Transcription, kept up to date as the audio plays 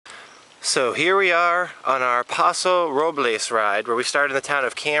So here we are on our Paso Robles ride, where we started in the town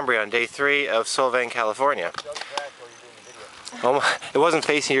of Cambria on day 3 of Solvang, California. It wasn't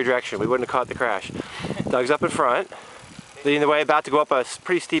facing your direction. We wouldn't have caught the crash. Doug's up in front, leading the way, about to go up a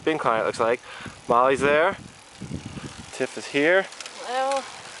pretty steep incline, it looks like. Molly's there. Tiff is here. Hello.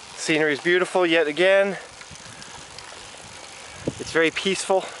 Scenery is beautiful yet again. It's very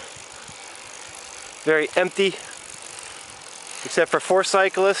peaceful, very empty, except for 4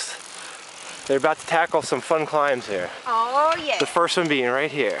 cyclists. They're about to tackle some fun climbs here. Oh yeah. The first one being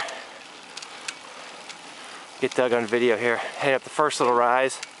right here. Get Doug on video here, heading up the first little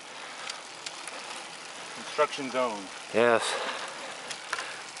rise. Construction zone. Yes.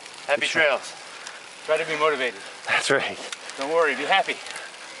 Happy trails. Try to be motivated. That's right. Don't worry, be happy.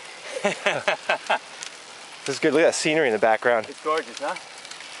 This is good. Look at that scenery in the background. It's gorgeous, huh?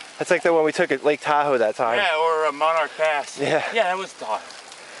 That's like the one we took at Lake Tahoe that time. Yeah, or Monarch Pass. Yeah. Yeah, that was Tahoe.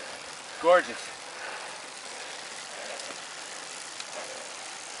 Gorgeous.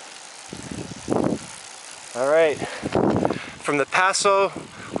 All right. From the Paso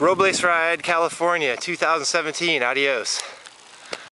Robles ride, California, 2017. Adios.